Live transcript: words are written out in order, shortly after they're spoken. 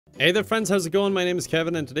Hey there friends, how's it going? My name is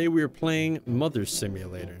Kevin and today we are playing Mother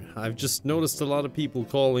Simulator. I've just noticed a lot of people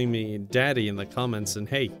calling me daddy in the comments and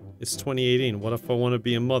hey, it's 2018, what if I want to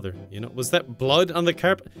be a mother? You know, was that blood on the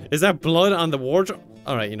carpet? Is that blood on the wardrobe?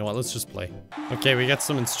 Alright, you know what, let's just play. Okay, we got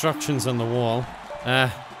some instructions on the wall.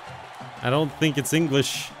 I don't think it's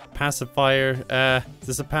English. Pacifier, is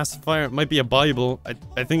this a pacifier? It might be a Bible.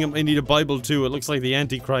 I think I might need a Bible too. It looks like the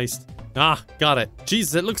Antichrist. Ah, got it.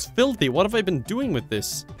 Jesus, it looks filthy. What have I been doing with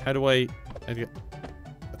this? How do I...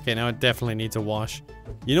 Okay, now I definitely need to wash.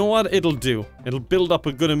 You know what? It'll do. It'll build up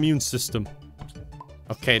a good immune system.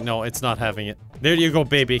 Okay, no, it's not having it. There you go,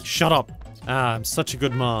 baby. Shut up. Ah, I'm such a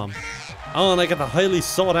good mom. Oh, and I got the highly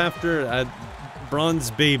sought after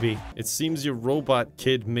bronze baby. It seems your robot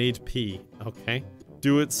kid made pee. Okay.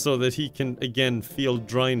 Do it so that he can, again, feel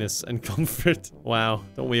dryness and comfort. Wow,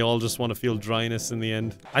 don't we all just want to feel dryness in the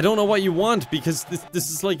end? I don't know what you want, because this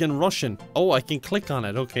is like in Russian. Oh, I can click on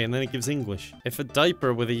it. Okay, and then it gives English. If a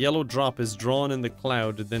diaper with a yellow drop is drawn in the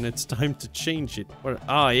cloud, then it's time to change it. Where?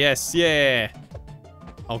 Ah, yes, yeah!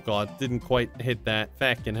 Oh god, didn't quite hit that.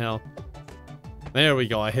 Fucking hell. There we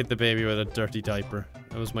go, I hit the baby with a dirty diaper.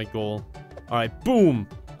 That was my goal. Alright, boom!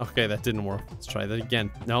 Okay, that didn't work. Let's try that again.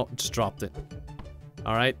 No, just dropped it.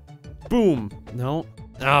 Alright. Boom. No.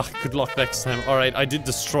 Ah, good luck next time. Alright, I did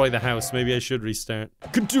destroy the house. Maybe I should restart.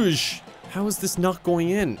 Gadoosh! How is this not going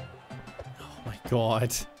in? Oh my god.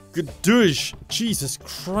 Gadoosh! Jesus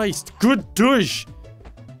Christ. Gadoosh!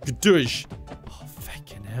 Gadoosh! Oh,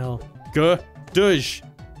 fucking hell. Gadoosh!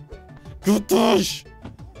 Gadoosh!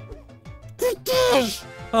 Gadoosh!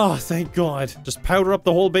 Oh, thank god. Just powder up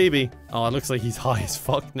the whole baby. Oh, it looks like he's high as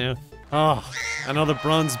fuck now. Ah, oh, another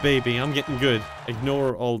bronze baby. I'm getting good.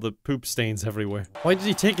 Ignore all the poop stains everywhere. Why did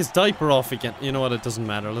he take his diaper off again? You know what? It doesn't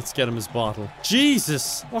matter. Let's get him his bottle.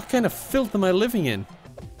 Jesus! What kind of filth am I living in?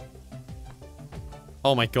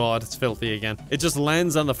 Oh my god, it's filthy again. It just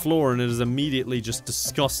lands on the floor and it is immediately just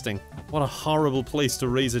disgusting. What a horrible place to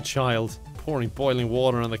raise a child. Pouring boiling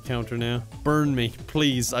water on the counter now. Burn me,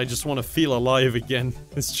 please. I just want to feel alive again.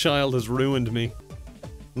 This child has ruined me.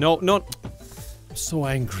 No, no. I'm so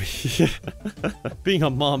angry. Being a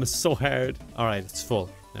mom is so hard. Alright, it's full.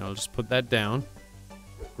 Now I'll just put that down.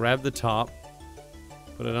 Grab the top.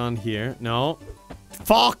 Put it on here. No.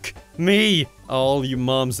 Fuck me! All you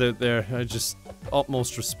moms out there, I just...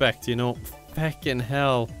 utmost respect, you know? Fucking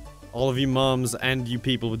hell. All of you moms and you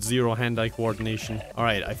people with zero hand-eye coordination.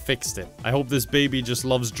 Alright, I fixed it. I hope this baby just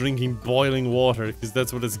loves drinking boiling water, because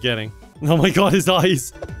that's what it's getting. Oh my god, his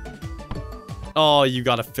eyes! Oh, you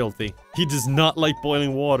got it filthy. He does not like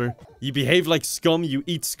boiling water. You behave like scum, you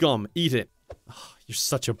eat scum. Eat it. Oh, you're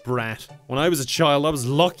such a brat. When I was a child, I was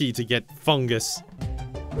lucky to get fungus.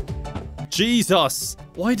 Jesus!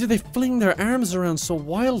 Why do they fling their arms around so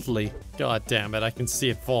wildly? God damn it, I can see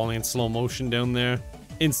it falling in slow motion down there.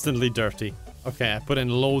 Instantly dirty. Okay, I put in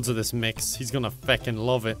loads of this mix. He's gonna feckin'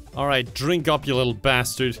 love it. Alright, drink up, you little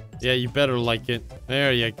bastard. Yeah, you better like it.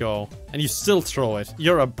 There you go. And you still throw it.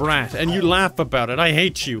 You're a brat, and you laugh about it. I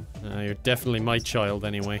hate you. You're definitely my child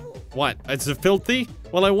anyway. What? It's a filthy?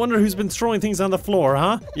 Well, I wonder who's been throwing things on the floor,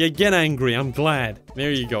 huh? Yeah, get angry. I'm glad.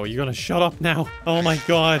 There you go. You're gonna shut up now. Oh my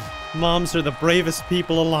god. Moms are the bravest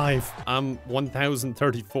people alive. I'm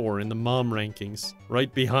 1034 in the mom rankings.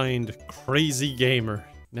 Right behind Crazy Gamer.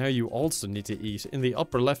 Now you also need to eat. In the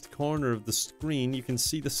upper left corner of the screen, you can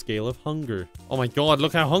see the scale of hunger. Oh my god,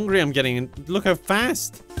 look how hungry I'm getting, and look how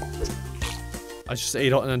fast! I just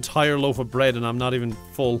ate an entire loaf of bread and I'm not even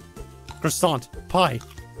full. Croissant, pie,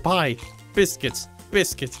 biscuits,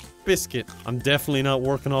 biscuit. I'm definitely not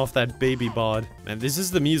working off that baby bod. Man, this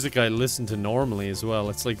is the music I listen to normally as well.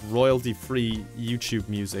 It's like royalty-free YouTube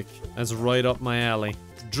music. That's right up my alley.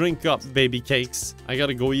 Drink up, baby cakes. I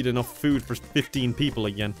gotta go eat enough food for 15 people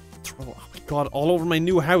again. Oh my god, all over my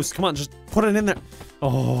new house. Come on, just put it in there.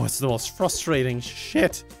 Oh, it's the most frustrating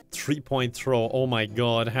shit. 3-point throw. Oh my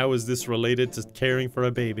god, how is this related to caring for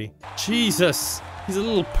a baby? Jesus, he's a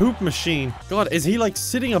little poop machine. God, is he like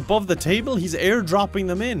sitting above the table? He's airdropping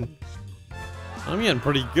them in. I'm getting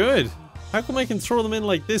pretty good. How come I can throw them in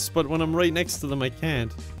like this, but when I'm right next to them, I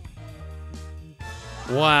can't?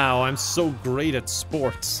 Wow, I'm so great at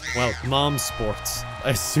sports. Well, mom sports. I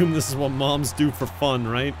assume this is what moms do for fun,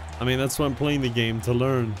 right? I mean, that's why I'm playing the game, to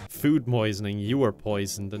learn. Food poisoning, you were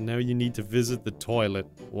poisoned, and now you need to visit the toilet.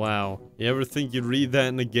 Wow. You ever think you'd read that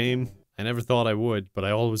in a game? I never thought I would, but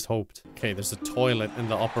I always hoped. Okay, there's a toilet in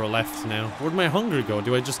the upper left now. Where'd my hunger go?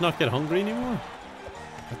 Do I just not get hungry anymore?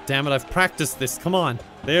 God damn it, I've practiced this. Come on.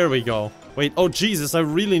 There we go. Wait, oh Jesus, I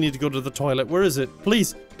really need to go to the toilet. Where is it?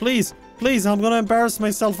 Please, please, Please, I'm gonna embarrass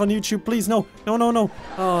myself on YouTube. Please, no. No, no, no.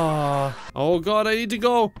 Oh god, I need to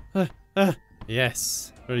go.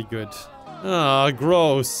 Yes. Very good.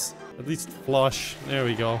 Gross. At least flush. There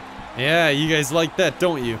we go. Yeah, you guys like that,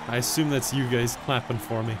 don't you? I assume that's you guys clapping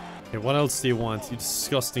for me. Okay, what else do you want, you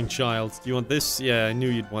disgusting child? Do you want this? Yeah, I knew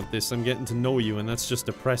you'd want this. I'm getting to know you, and that's just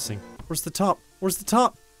depressing. Where's the top? Where's the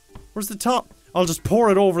top? Where's the top? I'll just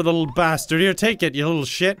pour it over the little bastard. Here, take it, you little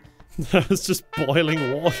shit. That was just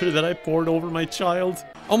boiling water that I poured over my child.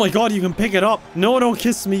 Oh my god, you can pick it up. No, don't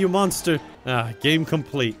kiss me, you monster. Game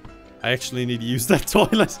complete. I actually need to use that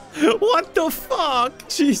toilet. What the fuck?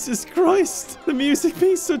 Jesus Christ. The music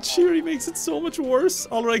being so cheery makes it so much worse.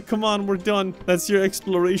 Alright, come on, we're done. That's your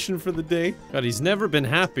exploration for the day. God, he's never been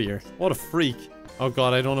happier. What a freak. Oh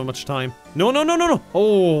god, I don't have much time. No, no, no, no, no.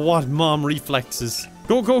 Oh, what mom reflexes.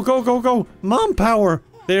 Go, go, go, go, go. Mom power.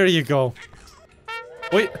 There you go.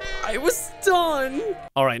 Wait, I was done.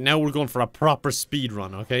 Alright, now we're going for a proper speed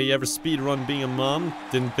run, okay? You ever speed run being a mom?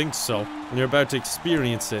 Didn't think so. And you're about to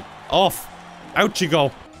experience it. Off. Out you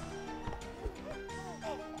go.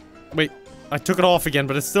 Wait, I took it off again,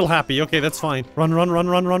 but it's still happy. Okay, that's fine. Run, run, run,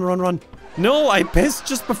 run, run, run, run. No, I pissed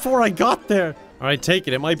just before I got there. Alright, take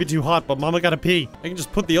it. It might be too hot, but mama gotta pee. I can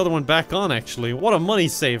just put the other one back on, actually. What a money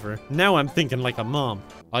saver. Now I'm thinking like a mom.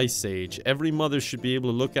 Ice Age. Every mother should be able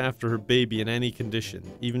to look after her baby in any condition,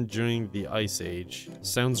 even during the Ice Age.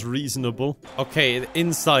 Sounds reasonable. Okay,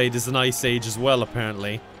 inside is an Ice Age as well,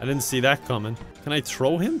 apparently. I didn't see that coming. Can I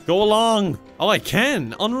throw him? Go along! Oh, I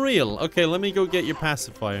can! Unreal. Okay, let me go get your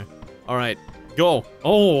pacifier. Alright, go.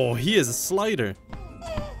 Oh, he is a slider.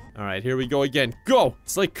 Alright, here we go again. Go!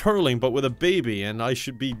 It's like curling, but with a baby, and I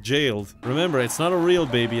should be jailed. Remember, it's not a real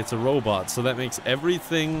baby, it's a robot, so that makes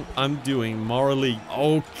everything I'm doing morally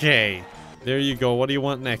okay. There you go. What do you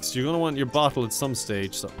want next? You're gonna want your bottle at some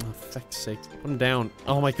stage, so... Oh, fuck's sake. Put him down.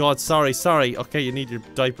 Oh my god, sorry, sorry. Okay, you need your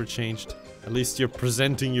diaper changed. At least you're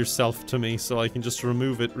presenting yourself to me, so I can just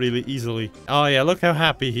remove it really easily. Oh yeah, look how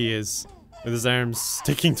happy he is. With his arms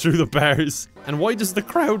sticking through the bars. And why does the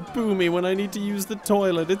crowd boo me when I need to use the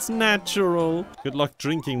toilet? It's natural. Good luck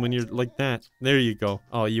drinking when you're like that. There you go.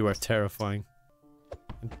 Oh, you are terrifying.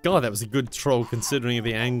 God, that was a good throw considering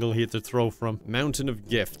the angle he had to throw from. Mountain of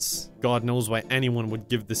Gifts. God knows why anyone would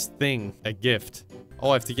give this thing a gift. Oh,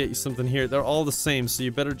 I have to get you something here. They're all the same, so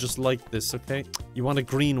you better just like this, okay? You want a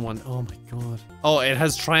green one. Oh my god. Oh, it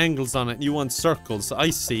has triangles on it. You want circles. I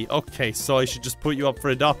see. Okay, so I should just put you up for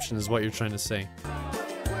adoption is what you're trying to say.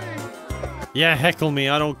 Yeah, heckle me.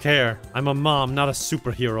 I don't care. I'm a mom, not a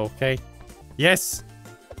superhero, okay? Yes.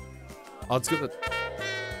 Oh, it's good.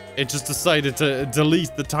 It just decided to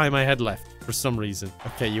delete the time I had left. For some reason.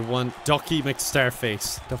 Okay, you want Ducky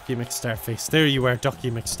McStarface. Ducky McStarface. There you are, Ducky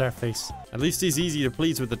McStarface. At least he's easy to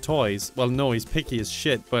please with the toys. Well, no, he's picky as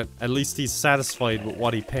shit, but at least he's satisfied with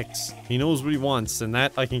what he picks. He knows what he wants, and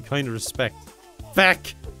that I can kind of respect.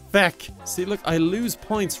 Feck! Feck! See, look, I lose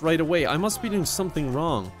points right away. I must be doing something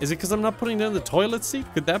wrong. Is it because I'm not putting down the toilet seat?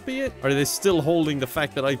 Could that be it? Or are they still holding the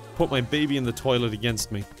fact that I put my baby in the toilet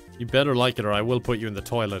against me? You better like it or I will put you in the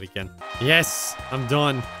toilet again. Yes! I'm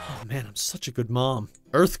done. Oh man, I'm such a good mom.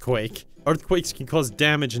 Earthquake. Earthquakes can cause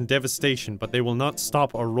damage and devastation, but they will not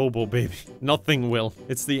stop our robo-baby. Nothing will.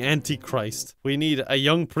 It's the Antichrist. We need a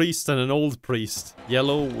young priest and an old priest.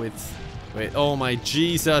 Yellow with... Wait, oh my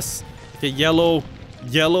Jesus. Okay, yellow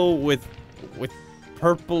with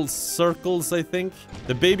purple circles, I think.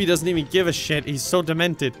 The baby doesn't even give a shit. He's so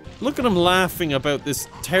demented. Look at him laughing about this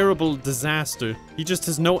terrible disaster. He just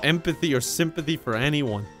has no empathy or sympathy for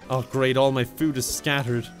anyone. Oh great, all my food is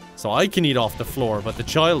scattered. So I can eat off the floor, but the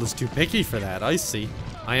child is too picky for that. I see.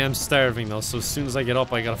 I am starving though, so as soon as I get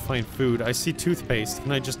up I gotta find food. I see toothpaste.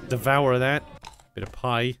 Can I just devour that? Bit of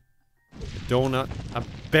pie. A donut. A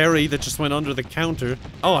berry that just went under the counter.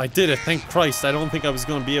 Oh, I did it. Thank Christ. I don't think I was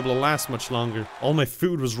going to be able to last much longer. All my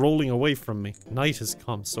food was rolling away from me. Night has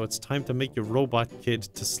come, so it's time to make your robot kid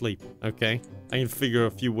to sleep. Okay? I can figure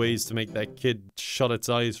a few ways to make that kid shut its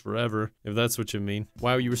eyes forever, if that's what you mean.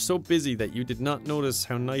 Wow, you were so busy that you did not notice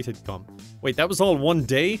how night had come. Wait, that was all one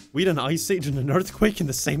day? We had an ice age and an earthquake in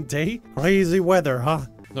the same day? Crazy weather, huh?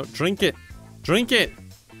 No, drink it. Drink it!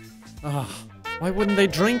 Ah. Why wouldn't they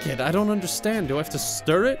drink it? I don't understand. Do I have to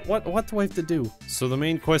stir it? What do I have to do? So the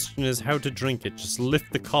main question is how to drink it. Just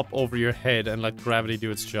lift the cup over your head and let gravity do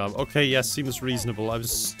its job. Okay, yes, seems reasonable. I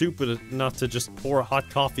was stupid not to just pour hot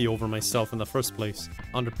coffee over myself in the first place.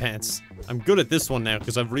 Underpants. I'm good at this one now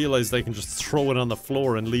because I've realized I can just throw it on the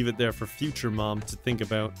floor and leave it there for future mom to think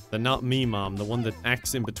about. The not me mom, the one that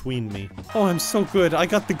acts in between me. Oh, I'm so good. I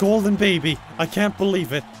got the golden baby. I can't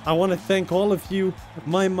believe it. I want to thank all of you,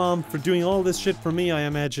 my mom, for doing all this shit for me, I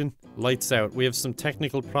imagine. Lights out. We have some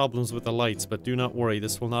technical problems with the lights, but do not worry,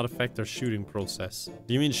 this will not affect our shooting process.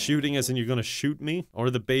 Do you mean shooting as in you're gonna shoot me? Or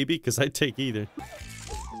the baby? Because I'd take either.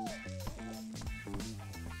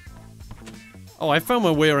 Oh, I found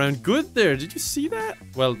my way around good there. Did you see that?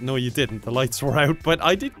 Well, no you didn't. The lights were out, but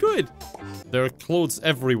I did good. There are clothes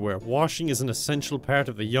everywhere. Washing is an essential part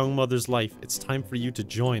of the young mother's life. It's time for you to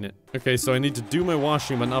join it. Okay, so I need to do my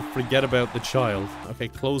washing, but not forget about the child. Okay,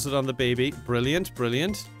 close it on the baby. Brilliant,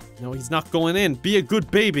 brilliant. No, he's not going in. Be a good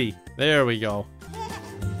baby. There we go.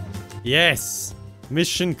 Yes.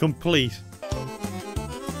 Mission complete.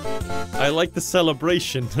 I like the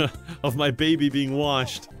celebration of my baby being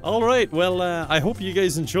washed. Alright, well, I hope you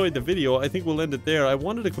guys enjoyed the video. I think we'll end it there. I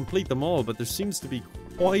wanted to complete them all, but there seems to be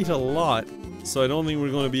quite a lot. So I don't think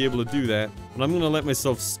we're going to be able to do that. But I'm going to let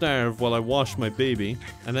myself starve while I wash my baby.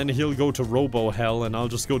 And then he'll go to Robo Hell and I'll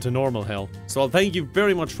just go to normal hell. So I'll thank you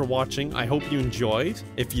very much for watching. I hope you enjoyed.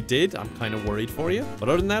 If you did, I'm kind of worried for you. But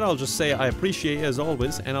other than that, I'll just say I appreciate you as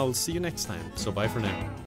always. And I'll see you next time. So bye for now.